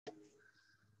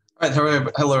All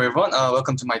right, hello everyone.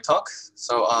 Welcome to my talk.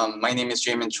 So my name is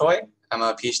Jaemin Choi. I'm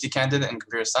a PhD candidate in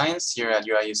computer science here at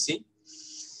UIUC.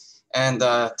 And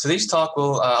today's talk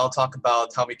I'll talk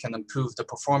about how we can improve the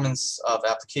performance of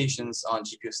applications on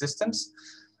GPU systems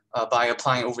by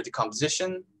applying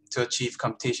overdecomposition to achieve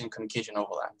computation-communication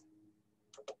overlap.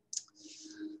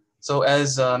 So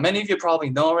as many of you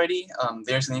probably know already,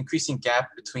 there's an increasing gap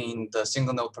between the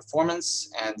single node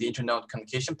performance and the internode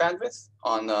communication bandwidth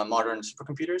on modern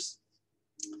supercomputers,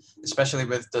 especially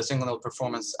with the single node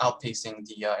performance outpacing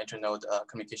the internode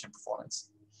communication performance.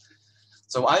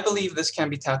 So I believe this can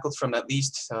be tackled from at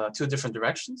least two different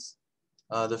directions.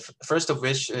 The first of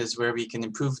which is where we can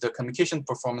improve the communication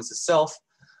performance itself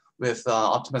with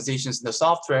optimizations in the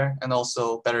software and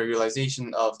also better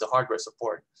utilization of the hardware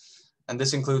support. And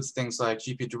this includes things like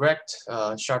GPU Direct,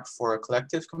 Sharp for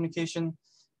collective communication,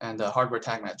 and hardware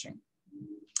tag matching.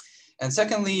 And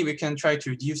secondly, we can try to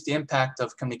reduce the impact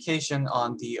of communication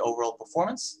on the overall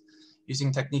performance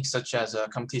using techniques such as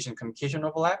computation-communication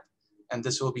overlap. And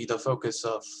this will be the focus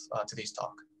of today's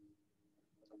talk.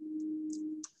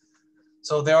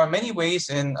 So there are many ways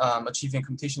in achieving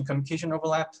computation-communication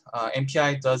overlap.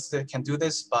 MPI can do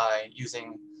this by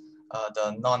using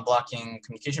the non-blocking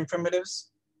communication primitives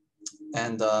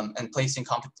and placing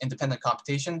independent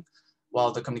computation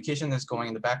while the communication is going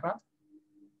in the background.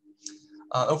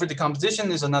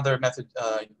 Overdecomposition is another method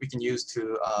we can use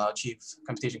to achieve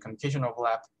computation-communication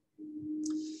overlap.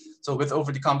 So with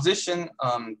overdecomposition,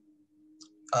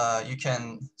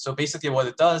 so basically what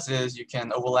it does is you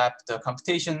can overlap the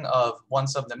computation of one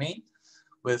subdomain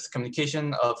with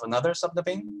communication of another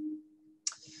subdomain.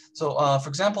 So for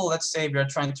example, let's say we are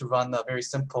trying to run a very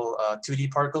simple 2D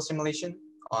particle simulation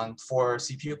on 4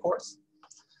 CPU cores.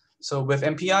 So with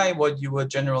MPI, what you would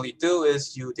generally do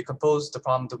is you decompose the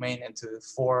problem domain into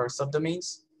 4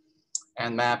 subdomains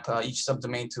and map each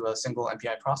subdomain to a single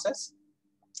MPI process.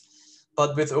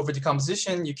 But with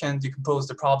overdecomposition, you can decompose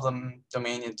the problem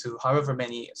domain into however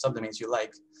many subdomains you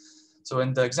like. So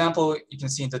in the example, you can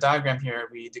see in the diagram here,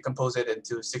 we decompose it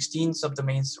into 16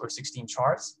 subdomains or 16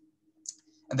 chars.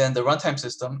 And then the runtime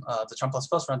system, the Chun++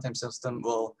 runtime system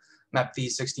will map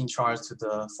these 16 chars to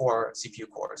the 4 CPU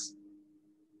cores.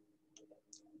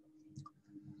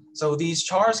 So these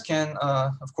chars can,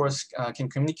 of course, can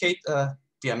communicate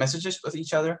via messages with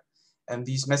each other. And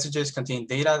these messages contain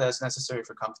data that's necessary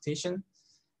for computation.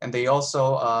 And they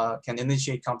also can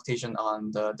initiate computation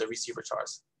on the receiver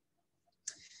chars.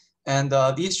 And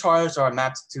these chars are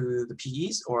mapped to the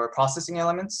PEs or processing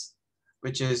elements,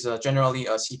 which is generally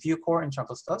a CPU core in Chun++.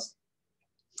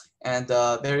 And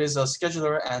there is a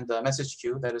scheduler and a message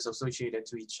queue that is associated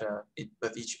to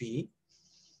with each PE.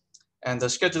 And the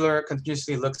scheduler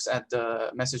continuously looks at the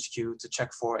message queue to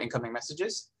check for incoming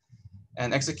messages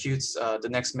and executes the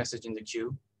next message in the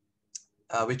queue,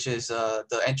 which is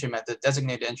the entry method,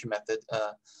 designated entry method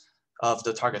of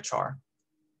the target char.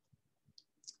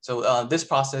 So this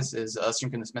process is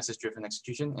asynchronous message-driven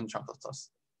execution in Chun++.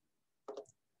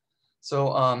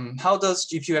 So how does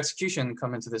GPU execution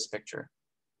come into this picture?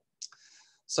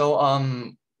 So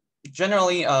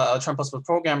generally, a Chun++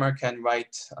 programmer can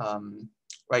write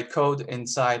code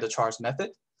inside the char's method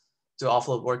to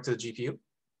offload work to the GPU.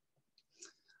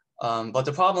 But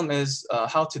the problem is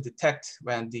how to detect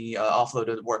when the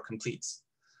offloaded work completes.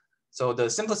 So the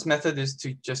simplest method is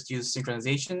to just use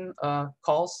synchronization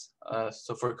calls.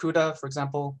 So for CUDA, for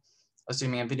example,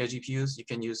 assuming NVIDIA GPUs, you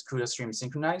can use CUDA stream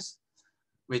synchronize,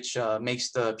 which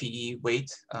makes the PE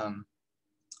wait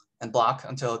and block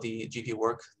until the GPU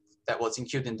work that was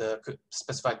included in the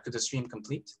specified CUDA stream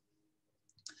complete.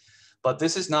 But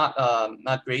this is not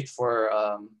great for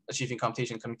achieving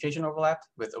computation-communication overlap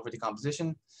with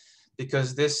overdecomposition,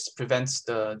 because this prevents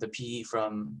the PE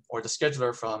from, or the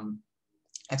scheduler from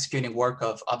executing work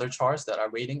of other chars that are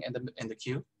waiting in the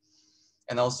queue,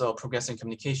 and also progressing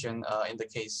communication in the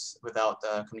case without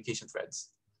communication threads.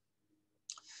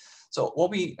 So what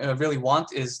we really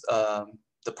want is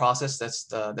the process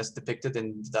that's depicted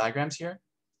in the diagrams here.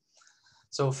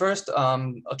 So first,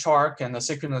 a char can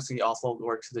asynchronously offload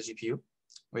work to the GPU,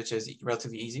 which is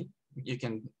relatively easy. You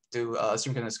can do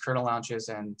asynchronous kernel launches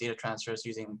and data transfers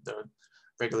using the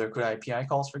regular CUDA API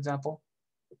calls, for example.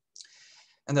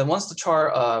 And then once the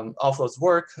char offloads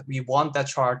work, we want that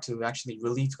char to actually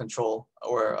relieve control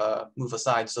or move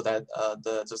aside so that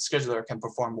the scheduler can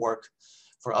perform work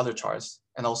for other chars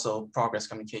and also progress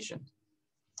communication.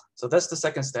 So that's the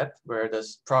second step, where the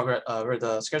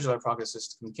scheduler progresses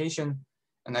to communication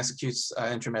and executes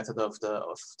an entry method of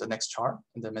the next char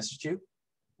in the message queue.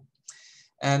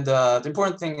 And the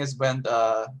important thing is when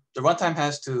the runtime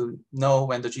has to know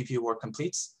when the GPU work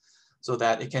completes. so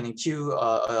that it can enqueue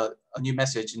a new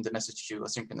message in the message queue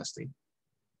asynchronously.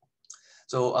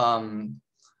 So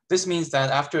this means that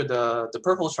after the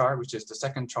purple char, which is the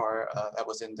second char that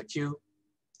was in the queue,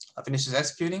 finishes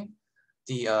executing,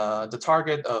 the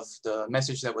target of the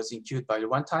message that was enqueued by the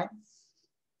runtime,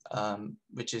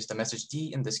 which is the message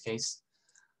D in this case,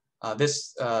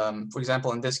 for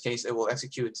example, in this case, it will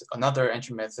execute another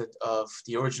entry method of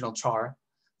the original char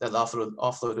that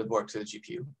offloaded work to the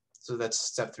GPU. So that's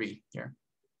step 3 here.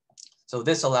 So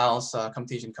this allows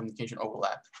computation-communication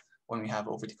overlap when we have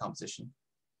overdecomposition.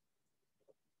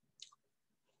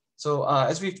 So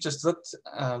as we've just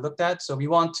looked at, so we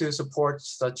want to support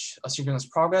such asynchronous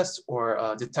progress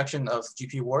or detection of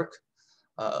GPU work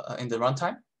in the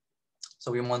runtime.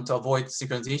 So we want to avoid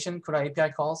synchronization CUDA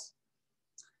API calls.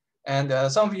 And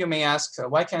some of you may ask,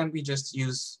 why can't we just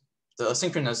use the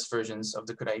asynchronous versions of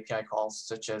the CUDA API calls,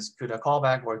 such as CUDA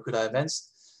callback or CUDA events,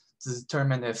 to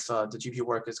determine if the GPU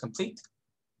work is complete?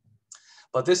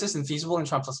 But this isn't feasible in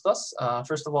Chom++,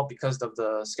 first of all, because of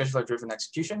the scheduler-driven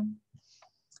execution.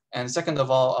 And second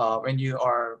of all, when you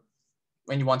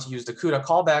want to use the CUDA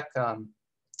callback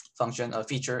function, a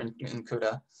feature in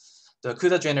CUDA, the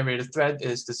CUDA generated thread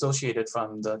is dissociated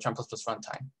from the Chom++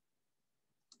 runtime.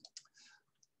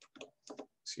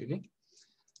 Excuse me.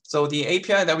 So the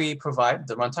API that we provide,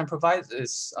 the runtime provides,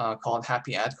 is called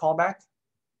happy add callback,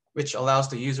 which allows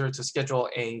the user to schedule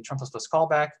a Chom++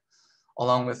 callback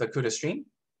along with a CUDA stream.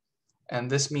 And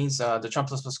this means the Chom++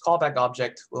 callback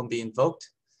object will be invoked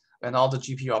when all the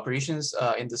GPU operations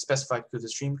in the specified CUDA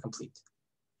stream complete.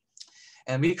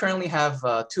 And we currently have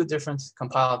 2 different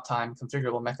compile time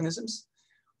configurable mechanisms,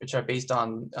 which are based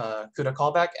on CUDA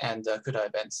callback and CUDA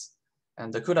events.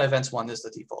 And the CUDA events one is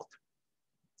the default.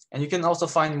 And you can also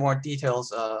find more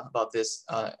details about this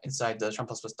inside the Chom++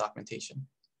 documentation.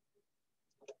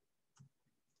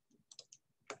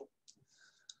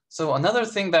 So another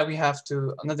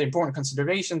important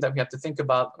consideration that we have to think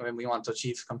about when we want to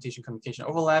achieve computation-communication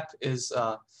overlap is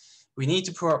we need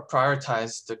to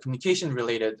prioritize the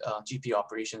communication-related GPU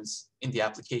operations in the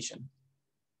application.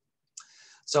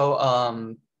 So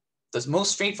the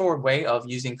most straightforward way of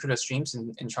using CUDA streams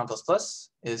in Chom++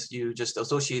 is you just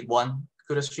associate one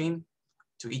CUDA stream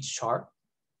to each char.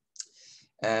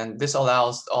 And this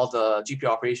allows all the GPU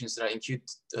operations that are enqueued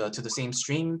to the same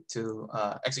stream to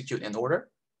execute in order.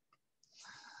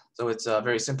 So it's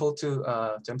very simple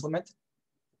to implement.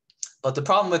 But the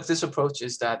problem with this approach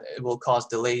is that it will cause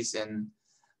delays in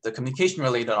the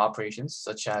communication-related operations,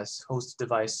 such as host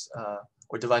device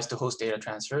or device-to-host data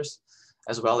transfers,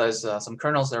 as well as some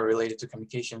kernels that are related to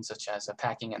communication, such as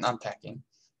packing and unpacking.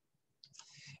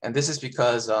 And this is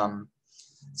because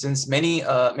since many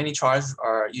chars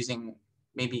are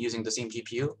maybe using the same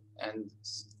GPU, and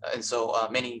so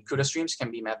many CUDA streams can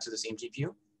be mapped to the same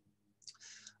GPU.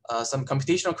 Some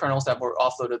computational kernels that were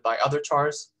offloaded by other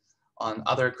chars on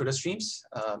other CUDA streams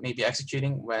may be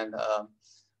executing when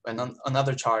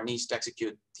another char needs to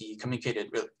execute the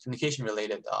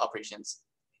communication-related operations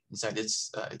inside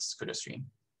its CUDA stream.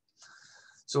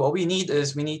 So what we need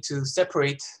is we need to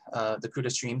separate the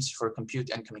CUDA streams for compute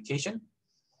and communication,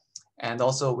 and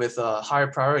also with a higher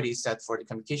priority set for the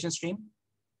communication stream.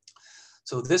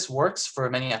 So this works for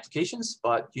many applications,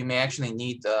 but you may actually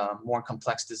need a more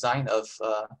complex design of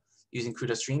using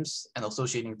CUDA streams and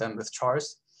associating them with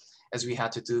chars, as we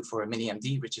had to do for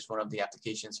MiniMD, which is one of the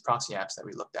applications proxy apps that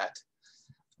we looked at,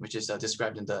 which is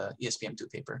described in the ESPM2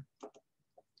 paper.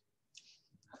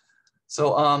 So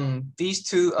these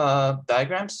 2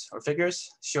 diagrams or figures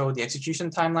show the execution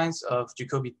timelines of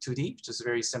Jacobi 2D, which is a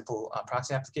very simple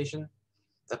proxy application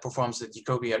that performs the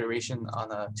Jacobi iteration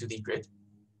on a 2D grid,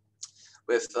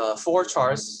 with 4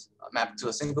 chars mapped to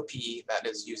a single PE that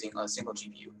is using a single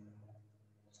GPU.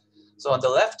 So on the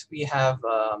left, we have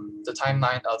the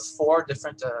timeline of 4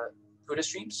 different CUDA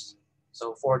streams,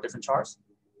 so 4 different chars,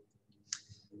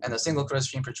 and a single CUDA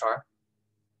stream per char.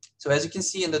 So as you can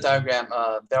see in the diagram,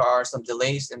 there are some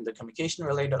delays in the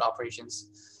communication-related operations.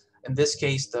 In this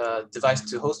case, the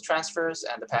device-to-host transfers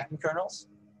and the packing kernels.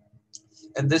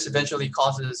 And this eventually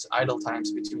causes idle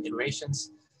times between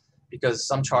iterations, because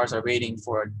some chars are waiting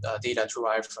for data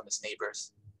derived from its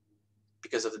neighbors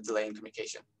because of the delay in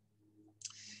communication.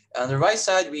 On the right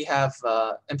side, we have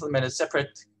implemented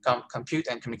separate compute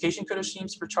and communication CUDA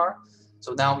streams per char.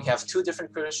 So now we have 2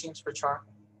 different CUDA streams per char,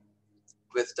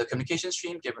 with the communication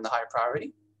stream given the higher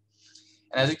priority.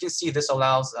 And as you can see, this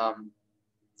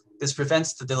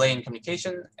prevents the delay in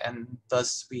communication, and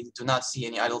thus we do not see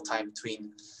any idle time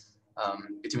between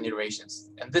iterations.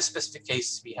 In this specific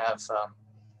case, we have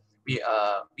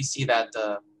we see that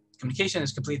the communication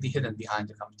is completely hidden behind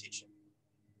the computation.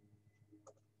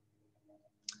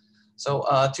 So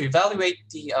to evaluate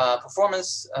the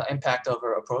performance impact of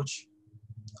our approach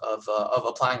of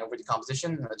applying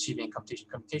overdecomposition and achieving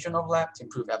computation overlap to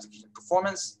improve application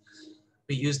performance,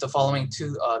 we use the following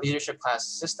two leadership class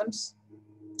systems.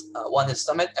 One is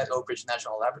Summit at Oak Ridge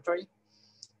National Laboratory,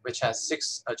 which has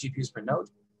 6 GPUs per node,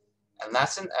 and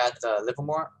Latson at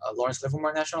Lawrence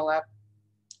Livermore National Lab,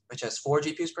 which has 4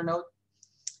 GPUs per node,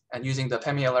 and using the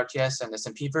PEMI LRTS and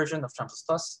SMP version of Tran++.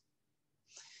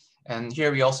 And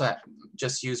here we also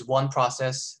just use one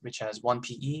process, which has 1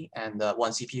 PE and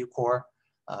 1 CPU core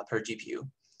per GPU.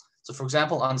 So for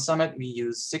example, on Summit, we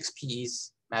use 6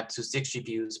 PEs mapped to 6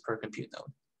 GPUs per compute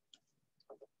node.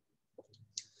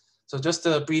 So just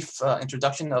a brief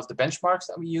introduction of the benchmarks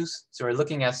that we use. So we're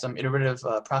looking at some iterative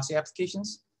proxy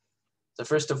applications. The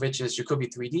first of which is Jacobi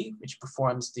 3D, which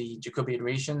performs the Jacobi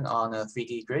iteration on a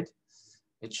 3D grid,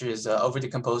 which is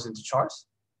over-decomposed into chars.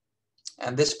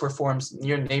 And this performs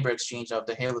near neighbor exchange of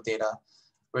the Halo data,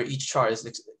 where each char is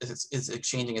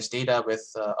exchanging its data with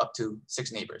up to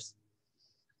 6 neighbors.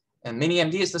 And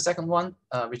MiniMD is the second one,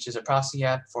 which is a proxy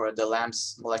app for the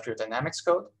LAMMPS molecular dynamics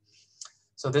code.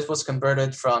 So this was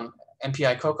converted from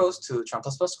MPI Cocos to Tran++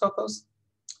 Cocos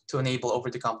to enable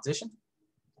overdecomposition.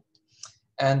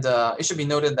 And it should be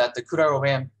noted that the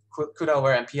CUDA-aware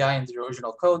MPI in the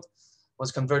original code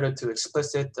was converted to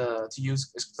explicit, to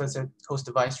use explicit host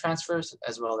device transfers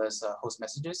as well as host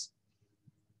messages,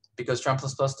 because Tran++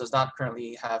 does not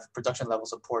currently have production level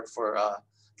support for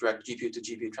direct GPU to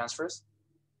GPU transfers.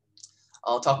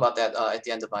 I'll talk about that at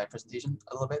the end of my presentation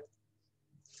a little bit.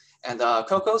 And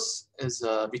Cocos is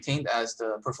retained as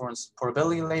the performance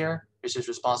portability layer, which is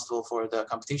responsible for the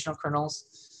computational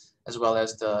kernels, as well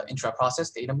as the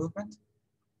intra-process data movement.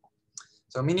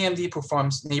 So MiniMD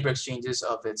performs neighbor exchanges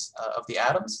of the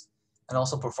atoms, and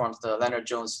also performs the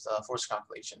Lennard-Jones force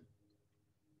calculation.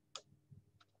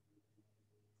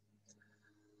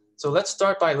 So let's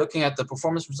start by looking at the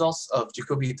performance results of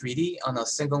Jacobi 3D on a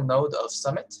single node of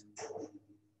Summit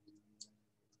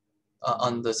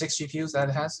on the 6 GPUs that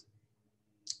it has.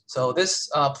 So this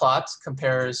plot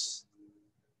compares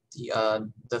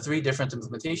the 3 different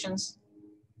implementations.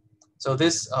 So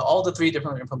this, all the 3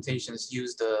 different implementations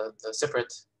use the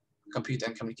separate compute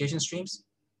and communication streams,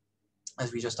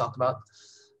 as we just talked about.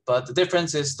 But the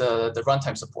difference is the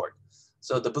runtime support.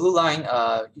 So the blue line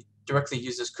directly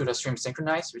uses CUDA stream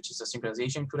synchronize, which is a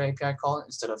synchronization CUDA API call,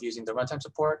 instead of using the runtime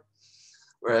support.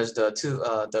 Whereas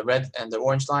the red and the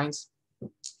orange lines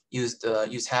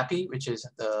use happy, which is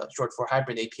the short for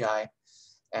hybrid API,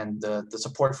 and the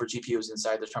support for GPUs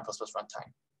inside the Tran++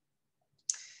 runtime.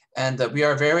 And we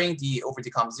are varying the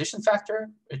overdecomposition factor,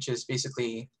 which is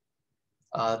basically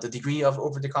the degree of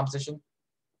overdecomposition.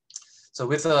 So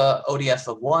with a ODF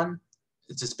of 1,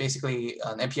 it's just basically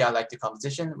an MPI-like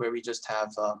decomposition where we just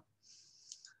have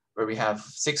where we have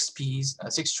 6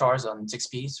 chars on 6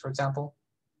 Ps, for example.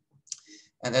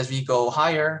 And as we go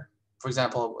higher, for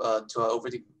example, to over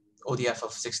the ODF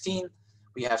of 16,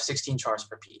 we have 16 chars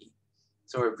per PE.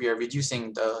 So we are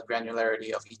reducing the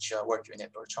granularity of each work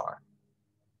unit or char.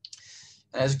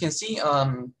 And as you can see,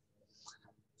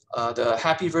 the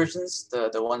happy versions,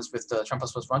 the ones with the Tran++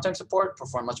 runtime support,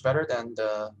 perform much better than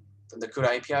the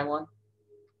CUDA API one.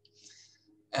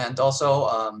 And also,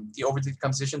 the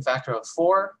overdecomposition factor of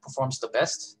 4 performs the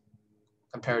best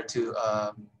compared to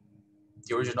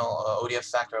the original ODF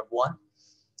factor of 1,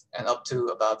 and up to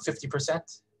about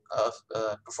 50% of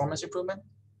performance improvement.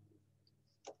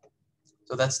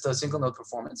 So that's the single node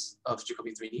performance of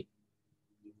Jacobi 3D.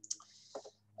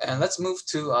 And let's move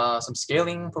to some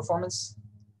scaling performance.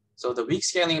 So the weak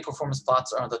scaling performance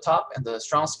plots are on the top, and the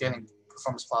strong scaling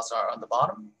performance plots are on the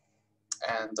bottom.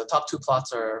 And the top 2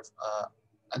 plots are,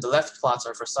 and the left plots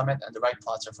are for Summit, and the right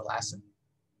plots are for Latson.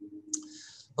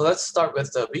 Well, let's start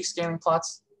with the weak scaling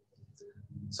plots.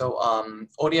 So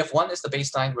ODF1 is the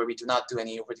baseline where we do not do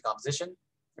any overdecomposition,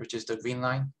 which is the green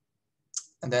line.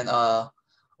 And then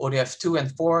ODF2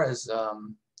 and 4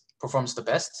 performs the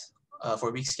best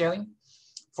for weak scaling.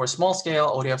 For small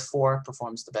scale, ODF4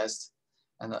 performs the best.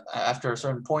 And after a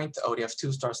certain point,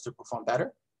 ODF2 starts to perform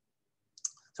better.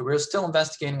 So we're still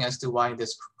investigating as to why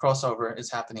this crossover is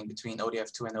happening between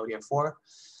ODF2 and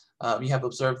ODF4. We have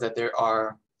observed that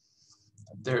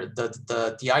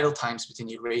the idle times between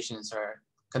iterations are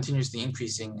continuously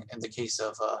increasing in the case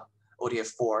of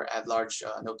ODF4 at large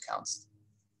node counts.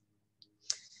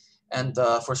 And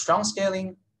for strong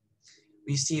scaling,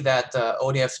 we see that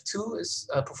ODF2 is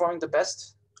performing the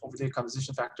best over the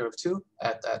composition factor of 2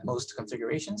 at most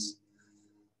configurations,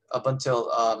 up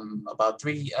until about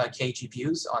 3K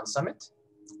GPUs on Summit,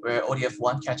 where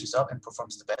ODF1 catches up and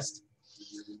performs the best.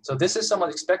 So this is somewhat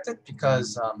expected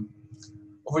because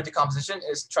Overdecomposition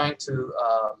is trying to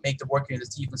make the work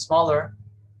units even smaller,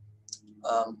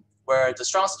 where the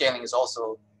strong scaling is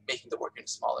also making the work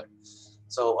units smaller.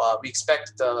 So we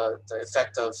expect the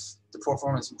effect of the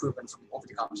performance improvement from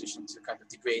overdecomposition to kind of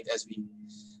degrade as we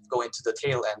go into the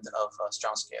tail end of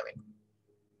strong scaling.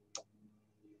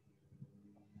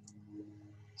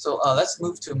 So let's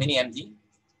move to MiniMD,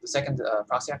 the second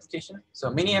proxy application. So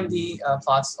MiniMD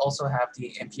plots also have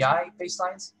the MPI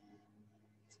baselines,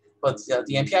 but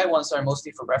the MPI ones are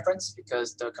mostly for reference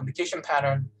because the communication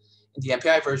pattern in the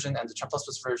MPI version and the CHA++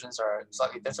 versions are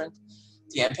slightly different.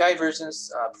 The MPI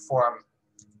versions perform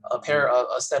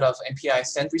a set of MPI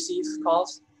send-receive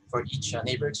calls for each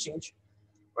neighbor exchange,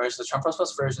 whereas the CHA++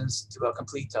 versions do a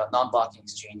complete non-blocking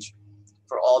exchange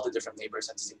for all the different neighbors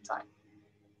at the same time.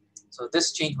 So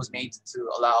this change was made to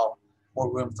allow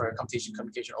more room for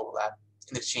computation-communication overlap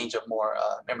in exchange of more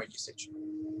memory usage.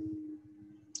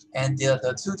 And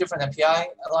the two different MPI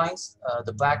lines,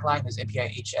 the black line is MPI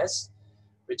HS,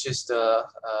 which is the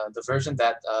version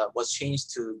that was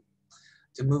changed to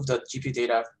move the GPU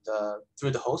data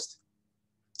through the host.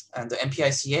 And the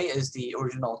MPI CA is the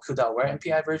original CUDA-aware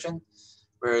MPI version,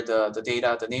 where the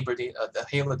data, the neighbor data, the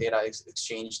halo data is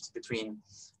exchanged between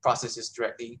processes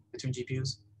directly between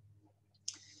GPUs.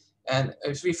 And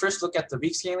if we first look at the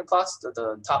weak scaling plots,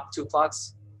 the top two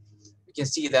plots, we can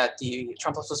see that the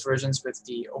CHA++ versions with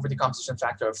the overdecomposition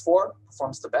factor of 4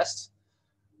 performs the best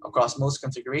across most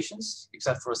configurations,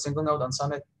 except for a single node on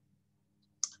Summit.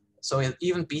 So it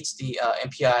even beats the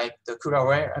MPI, the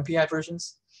CUDA-aware MPI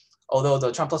versions, although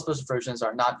the CHA++ versions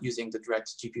are not using the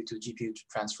direct GPU to GPU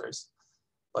transfers.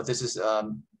 But this is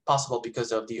possible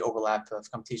because of the overlap of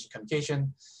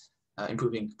computation-communication,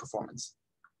 improving performance.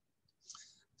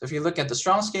 So if you look at the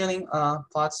strong scaling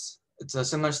plots, it's a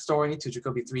similar story to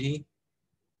Jacobi 3D.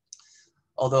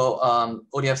 Although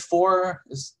ODF4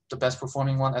 is the best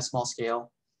performing one at small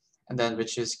scale, and then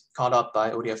which is caught up by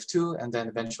ODF2 and then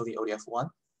eventually ODF1.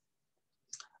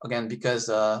 Again, because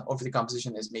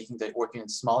overdecomposition is making the work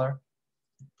units smaller.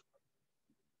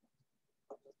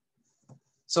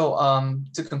 So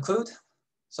to conclude,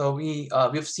 so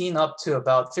we've seen up to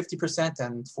about 50%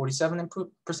 and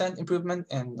 47% improvement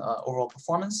in overall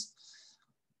performance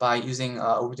by using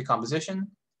overdecomposition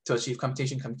to achieve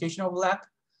computation-communication overlap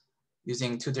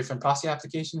using two different proxy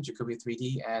applications, Jacobi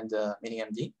 3D and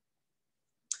MiniMD.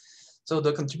 So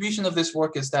the contribution of this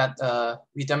work is that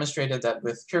we demonstrated that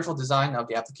with careful design of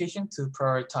the application to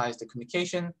prioritize the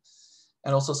communication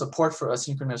and also support for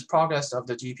asynchronous progress of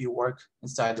the GPU work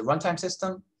inside the runtime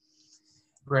system,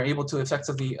 we're able to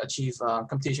effectively achieve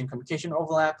computation-communication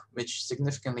overlap, which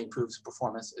significantly improves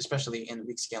performance, especially in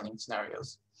weak scaling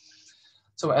scenarios.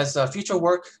 So as future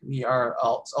work, we are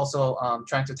also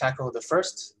trying to tackle the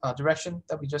first direction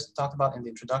that we just talked about in the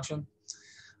introduction,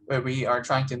 where we are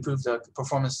trying to improve the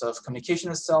performance of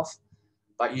communication itself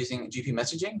by using GPU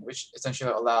messaging, which essentially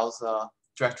allows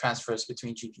direct transfers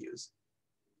between GPUs.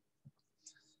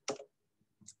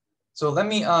 So let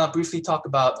me briefly talk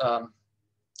about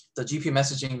the GPU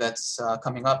messaging that's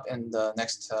coming up in the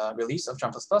next release of CHA++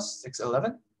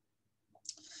 6.11.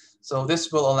 So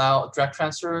this will allow direct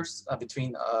transfers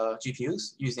between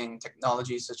GPUs using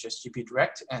technologies such as GPU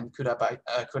Direct and CUDA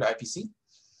IPC,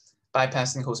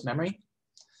 bypassing host memory.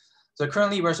 So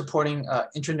currently we're supporting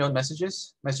inter-node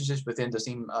messages within the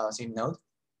same node.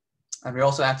 And we're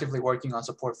also actively working on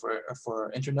support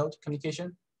for inter-node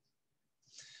communication.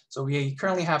 So we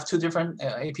currently have two different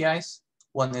APIs.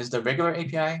 One is the regular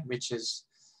API, which is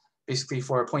basically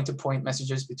for point-to-point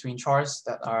messages between chars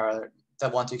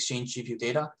that want to exchange GPU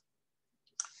data.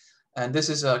 And this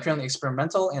is currently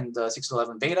experimental in the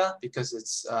 6.11 beta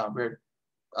because we're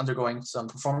undergoing some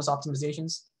performance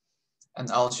optimizations. And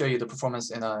I'll show you the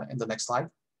performance in the next slide.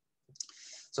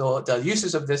 So the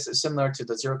uses of this is similar to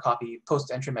the zero-copy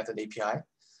post-entry method API,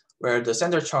 where the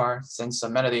sender char sends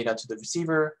some metadata to the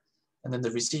receiver, and then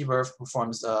the receiver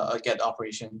performs a get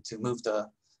operation to move the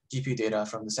GPU data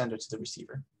from the sender to the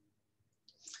receiver.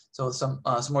 So some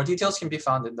more details can be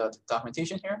found in the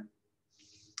documentation here.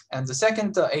 And the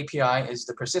second API is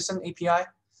the persistent API.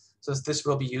 So this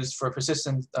will be used for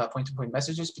persistent point-to-point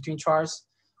messages between chars,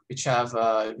 which have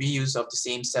reuse of the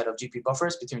same set of GPU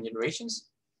buffers between iterations.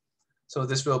 So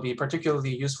this will be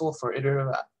particularly useful for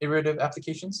iterative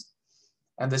applications.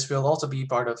 And this will also be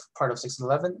part of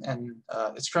 6.11, and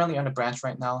it's currently on a branch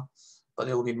right now, but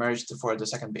it will be merged for the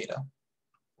second beta.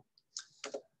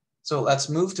 So let's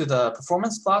move to the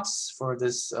performance plots for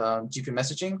this GPU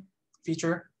messaging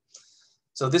feature.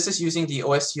 So this is using the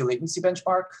OSU latency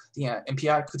benchmark, the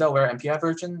MPI CUDA-aware MPI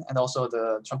version, and also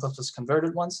the CHA++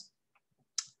 converted ones,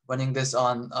 running this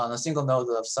on a single node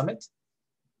of Summit.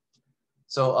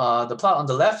 So the plot on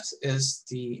the left is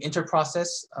the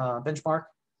inter-process benchmark,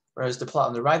 whereas the plot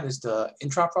on the right is the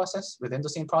intra-process within the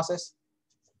same process.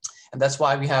 And that's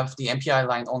why we have the MPI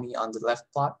line only on the left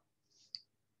plot.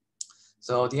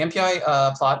 So the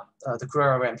MPI plot, the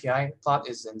CUDA MPI plot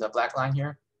is in the black line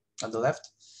here on the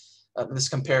left. This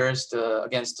compares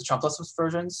against the Charm++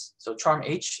 versions. So Charm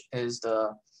H is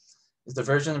the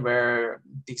version where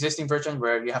the existing version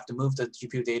where you have to move the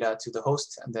GPU data to the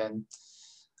host and then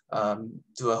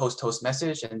do a host-host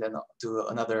message and then do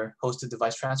another hosted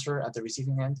device transfer at the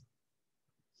receiving end.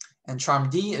 And Charm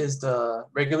D is the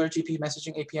regular GPU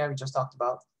messaging API we just talked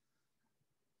about.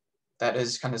 That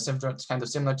is kind of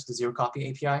similar to the zero copy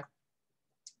API.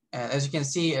 And as you can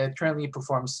see, it currently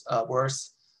performs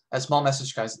worse at small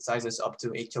message sizes up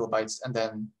to 8 kilobytes, and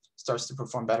then starts to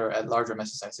perform better at larger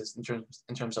message sizes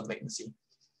in terms of latency.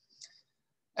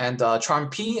 And Charm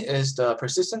P is the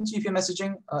persistent GPU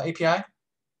messaging API.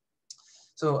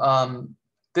 So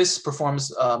this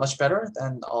performs much better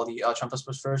than all the Charm++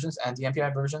 versions and the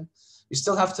MPI version. You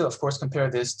still have to, of course, compare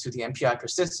this to the MPI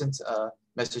persistent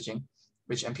messaging,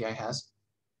 which MPI has.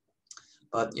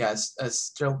 But yeah,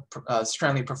 it's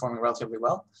currently performing relatively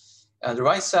well. The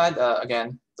right side,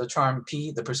 again, the Charm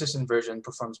P, the persistent version,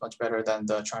 performs much better than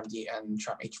the Charm D and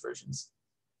Charm H versions.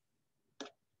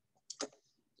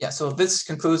 Yeah, so this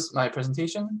concludes my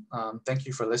presentation. Thank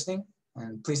you for listening,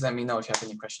 and please let me know if you have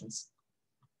any questions.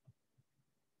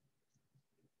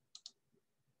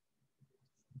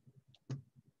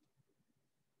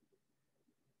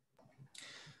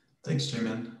 Thanks,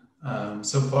 Jaemin.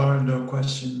 So far, no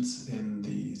questions in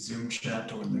the Zoom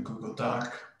chat or in the Google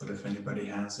Doc, but if anybody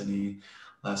has any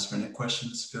last-minute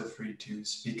questions, feel free to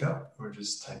speak up or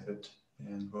just type it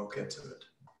and we'll get to it.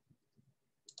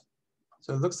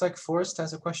 So it looks like Forrest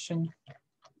has a question.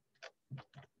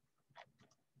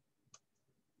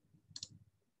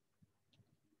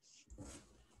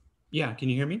 Yeah, can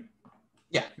you hear me?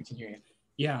 Yeah, we can hear you.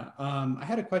 Yeah, I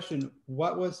had a question.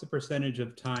 What was the percentage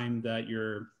of time that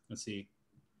let's see,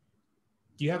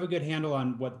 do you have a good handle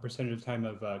on what the percentage of time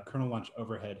of kernel launch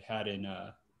overhead had in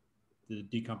the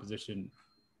decomposition?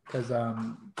 Because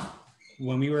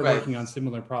when we were working on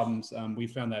similar problems, we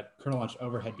found that kernel launch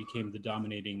overhead became the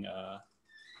dominating,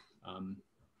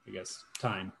 I guess,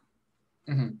 time.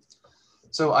 Mm-hmm.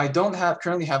 So I don't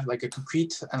currently have like a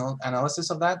concrete analysis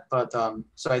of that, but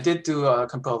so I did do a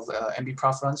couple of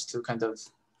MBProf runs to kind of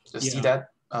just see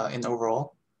that in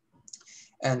overall.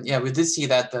 And yeah, we did see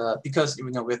that because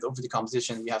with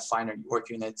overdecomposition, we have finite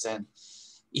work units, and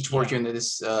each work unit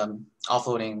is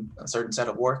offloading a certain set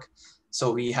of work.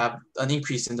 So we have an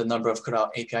increase in the number of CUDA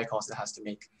API calls it has to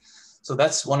make. So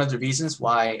that's one of the reasons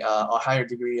why a higher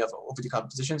degree of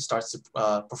overdecomposition starts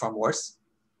to perform worse.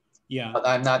 Yeah. But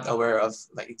I'm not aware of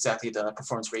like exactly the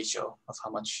performance ratio of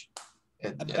how much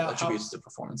it attributes to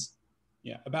performance.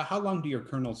 Yeah. About how long do your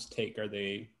kernels take? Are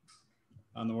they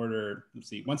on the order, let's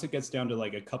see, once it gets down to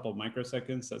like a couple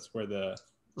microseconds, that's where the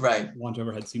launch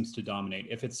overhead seems to dominate.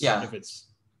 If it's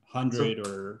 100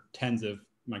 or tens of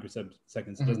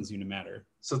microseconds, it doesn't seem to matter.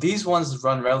 So these ones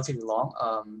run relatively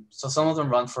long. So some of them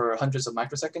run for hundreds of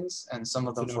microseconds, and some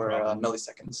of them for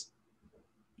milliseconds.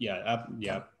 Yeah,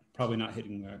 yeah, probably not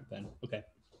hitting there then. Okay,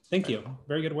 thank you.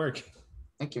 Very good work.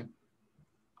 Thank you.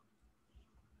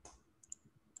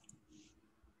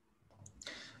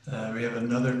 We have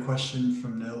another question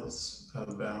from Nils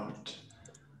about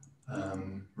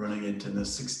running it in the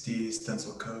 60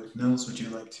 stencil code. Nils, would you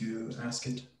like to ask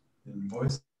it in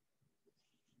voice?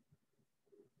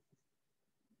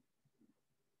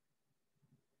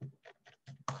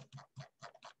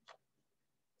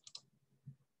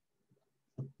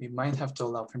 We might have to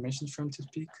allow permissions for him to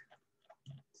speak.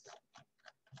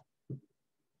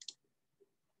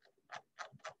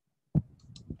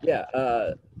 Yeah,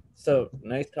 so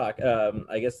nice talk.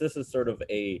 I guess this is sort of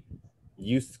a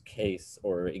use case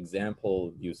or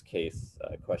example use case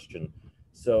question.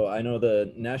 So I know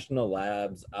the national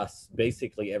labs, us,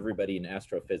 basically everybody in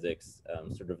astrophysics,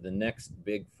 sort of the next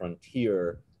big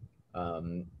frontier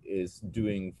is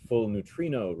doing full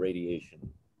neutrino radiation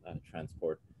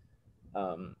transport.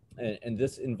 And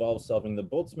this involves solving the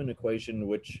Boltzmann equation,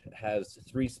 which has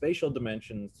 3 spatial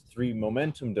dimensions, 3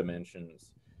 momentum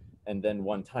dimensions, and then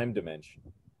 1 time dimension.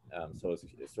 So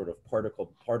it's sort of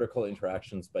particle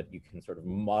interactions, but you can sort of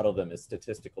model them as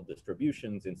statistical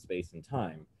distributions in space and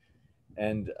time.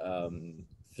 And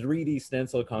 3D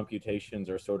stencil computations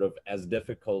are sort of as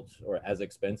difficult or as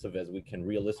expensive as we can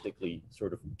realistically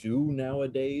sort of do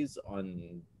nowadays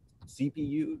on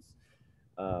CPUs.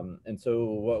 And so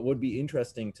what would be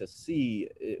interesting to see,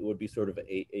 it would be sort of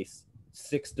a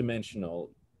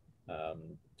 6-dimensional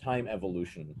time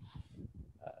evolution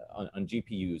on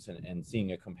GPUs and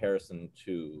seeing a comparison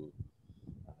to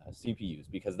CPUs,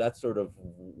 because that's sort of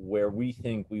where we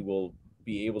think we will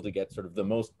be able to get sort of the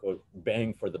most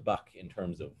bang for the buck in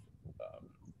terms of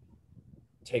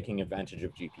taking advantage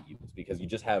of GPUs, because you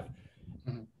just have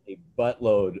a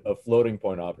buttload of floating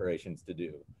point operations to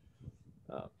do.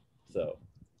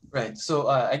 Right. So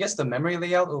I guess the memory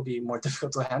layout will be more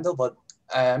difficult to handle, but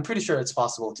I'm pretty sure it's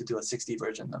possible to do a 60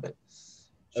 version of it.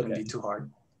 Shouldn't be too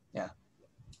hard. Yeah.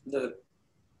 The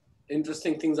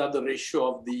interesting things are the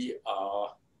ratio of the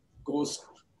ghost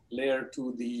layer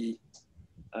to the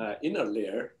inner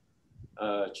layer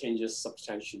changes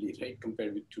substantially, right,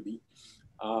 compared with 2D.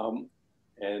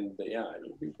 And yeah,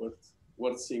 it'll be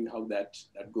worth seeing how that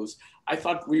goes. I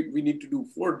thought we need to do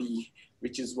 4D,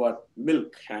 which is what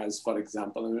Milk has, for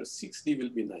example, and 6D will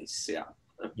be nice. Yeah.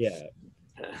 Yeah.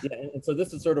 And so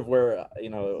this is sort of where,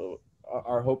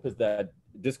 our hope is that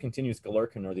discontinuous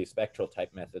Galerkin or these spectral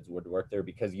type methods would work there,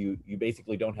 because you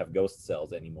basically don't have ghost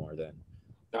cells anymore then.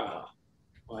 So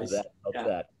that helps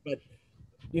that. But,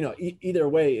 either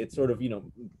way, it's sort of,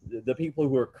 the people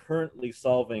who are currently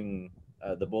solving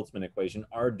the Boltzmann equation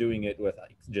are doing it with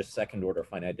just second order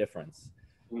finite difference.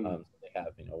 So they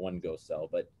have, one ghost cell.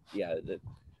 But yeah,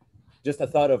 just a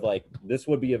thought of this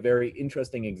would be a very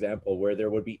interesting example where there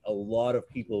would be a lot of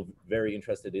people very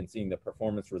interested in seeing the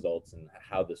performance results and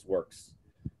how this works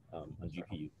on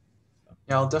GPU.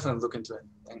 Yeah, I'll definitely look into it.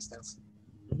 Thanks, Nils.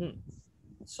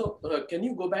 So can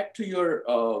you go back to your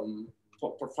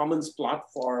performance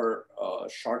plot for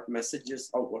short messages,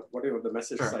 or whatever the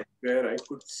message site, where I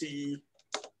could see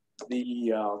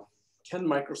the 10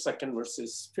 microsecond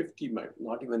versus 50,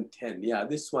 not even 10. Yeah,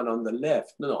 this one on the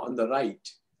left, no, on the right.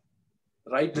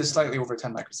 Right. It's slightly over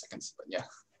 10 microseconds, but yeah.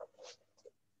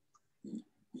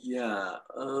 Yeah.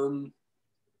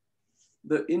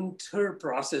 The inter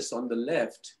process on the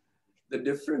left, the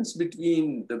difference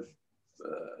between the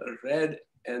red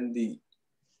and the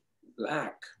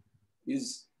black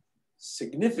is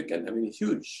significant. I mean,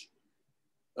 huge.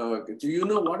 Do you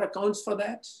know what accounts for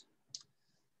that?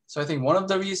 So I think one of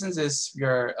the reasons is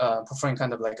you're performing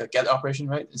kind of like a get operation,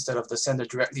 right? Instead of the sender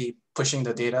directly pushing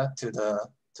the data to the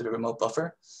remote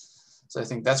buffer. So I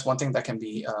think that's one thing that can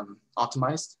be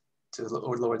optimized to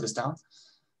lower this down.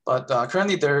 But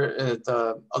currently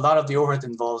a lot of the overhead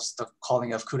involves the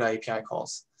calling of CUDA API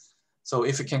calls. So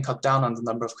if we can cut down on the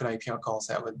number of CUDA API calls,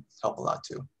 that would help a lot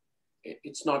too.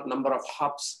 It's not number of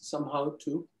hops somehow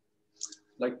too?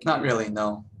 Not really,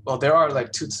 no. Well, there are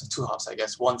like two hops, I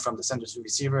guess. One from the sender to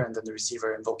receiver, and then the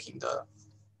receiver invoking the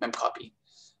memcopy.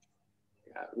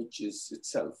 Yeah, which is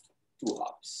itself 2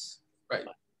 hops. Right.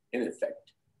 In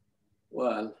effect.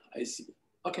 Well, I see.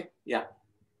 Okay, yeah.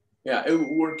 Yeah,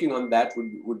 working on that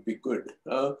would be good.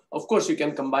 Of course, you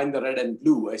can combine the red and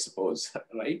blue, I suppose,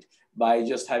 right? By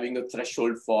just having a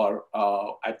threshold for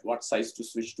at what size to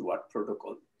switch to what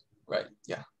protocol. Right,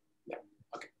 yeah. Yeah,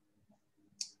 okay.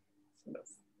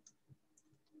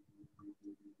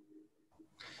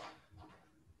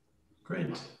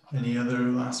 Great. Any other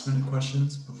last minute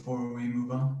questions before we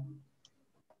move on?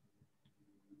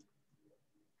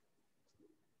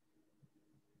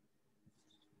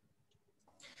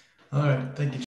 All right, thank you.